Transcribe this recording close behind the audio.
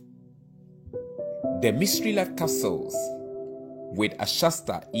The Mystery Life Capsules with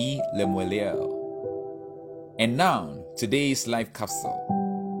Ashasta E. Lemueliel. And now, today's life capsule,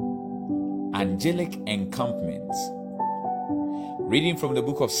 Angelic Encampment. Reading from the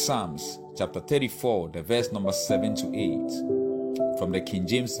book of Psalms, chapter 34, the verse number 7 to 8, from the King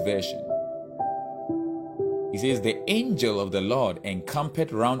James Version. It says, "The angel of the Lord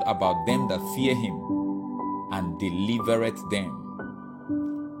encampeth round about them that fear him, and delivereth them.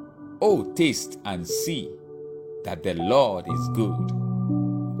 O taste and see that the Lord is good.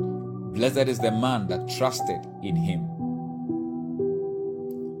 Blessed is the man that trusted in him."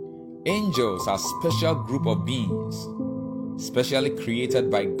 Angels are a special group of beings, specially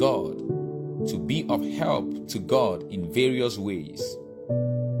created by God to be of help to God in various ways.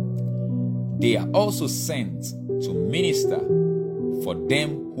 They are also sent to minister for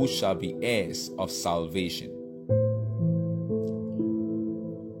them who shall be heirs of salvation.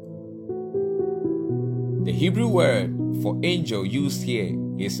 The Hebrew word for angel used here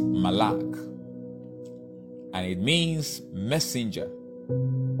is malak, and it means messenger.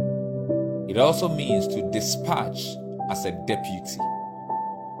 It also means to dispatch as a deputy.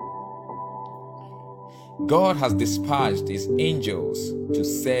 God has dispatched his angels to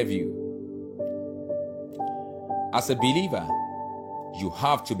serve you. As a believer, you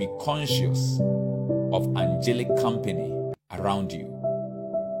have to be conscious of angelic company around you.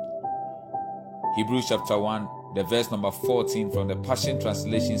 Hebrews chapter 1, the verse number 14 from the Passion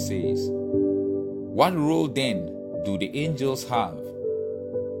Translation says, "What role then do the angels have?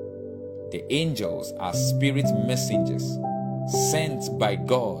 The angels are spirit messengers sent by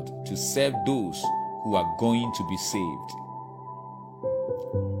God to serve those who are going to be saved."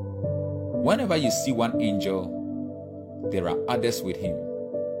 Whenever you see one angel, there are others with him.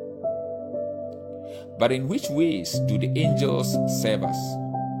 But in which ways do the angels serve us?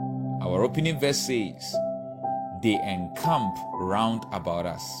 Our opening verse says, "They encamp round about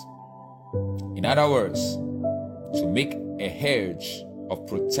us." In other words, to make a hedge of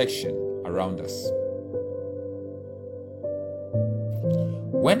protection around us.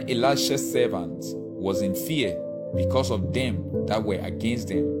 When Elisha's servant was in fear because of them that were against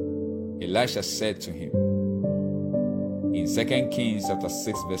them, Elisha said to him in 2 Kings chapter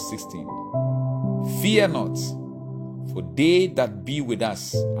 6 verse 16, "Fear not, for they that be with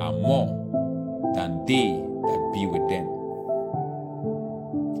us are more than they that be with them."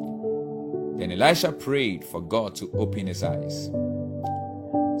 Then Elisha prayed for God to open his eyes.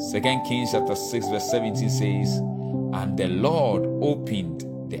 2 Kings chapter 6 verse 17 says, "And the Lord opened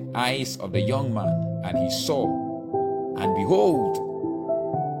the eyes of the young man, and he saw, and behold,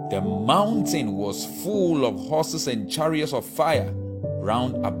 the mountain was full of horses and chariots of fire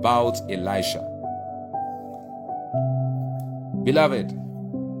round about Elisha." Beloved,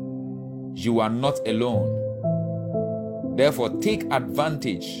 you are not alone. Therefore, take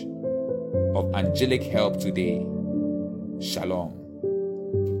advantage of angelic help today. Shalom.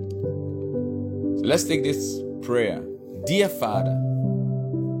 So let's take this prayer. Dear Father,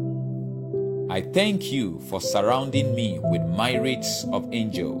 I thank you for surrounding me with myriads of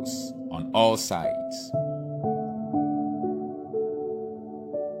angels on all sides.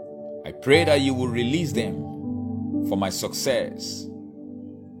 I pray that you will release them for my success,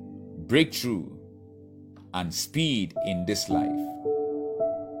 breakthrough, and speed in this life.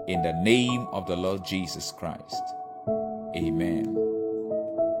 In the name of the Lord Jesus Christ. Amen.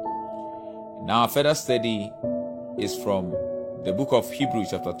 Now, our further study is from the book of Hebrews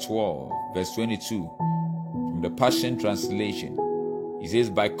chapter 12, verse 22, from the Passion Translation. It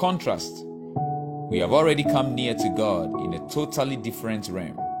says, "By contrast, we have already come near to God in a totally different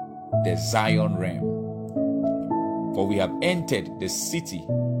realm, the Zion realm. For we have entered the city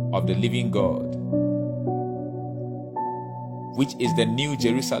of the living God, which is the new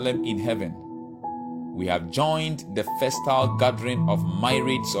Jerusalem in heaven. We have joined the festal gathering of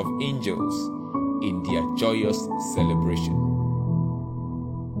myriads of angels in their joyous celebration."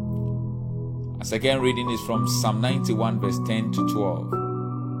 A second reading is from Psalm 91 verse 10 to 12.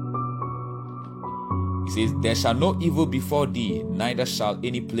 It says, "There shall no evil befall thee, neither shall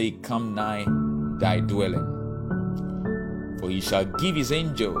any plague come nigh thy dwelling. For he shall give his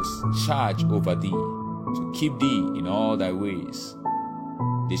angels charge over thee, to keep thee in all thy ways.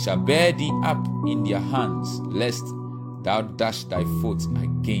 They shall bear thee up in their hands, lest thou dash thy foot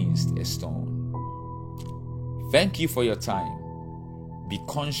against a stone." Thank you for your time. Be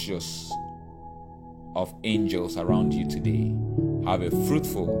conscious of angels around you today. Have a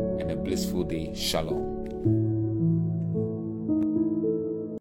fruitful and a blissful day. Shalom.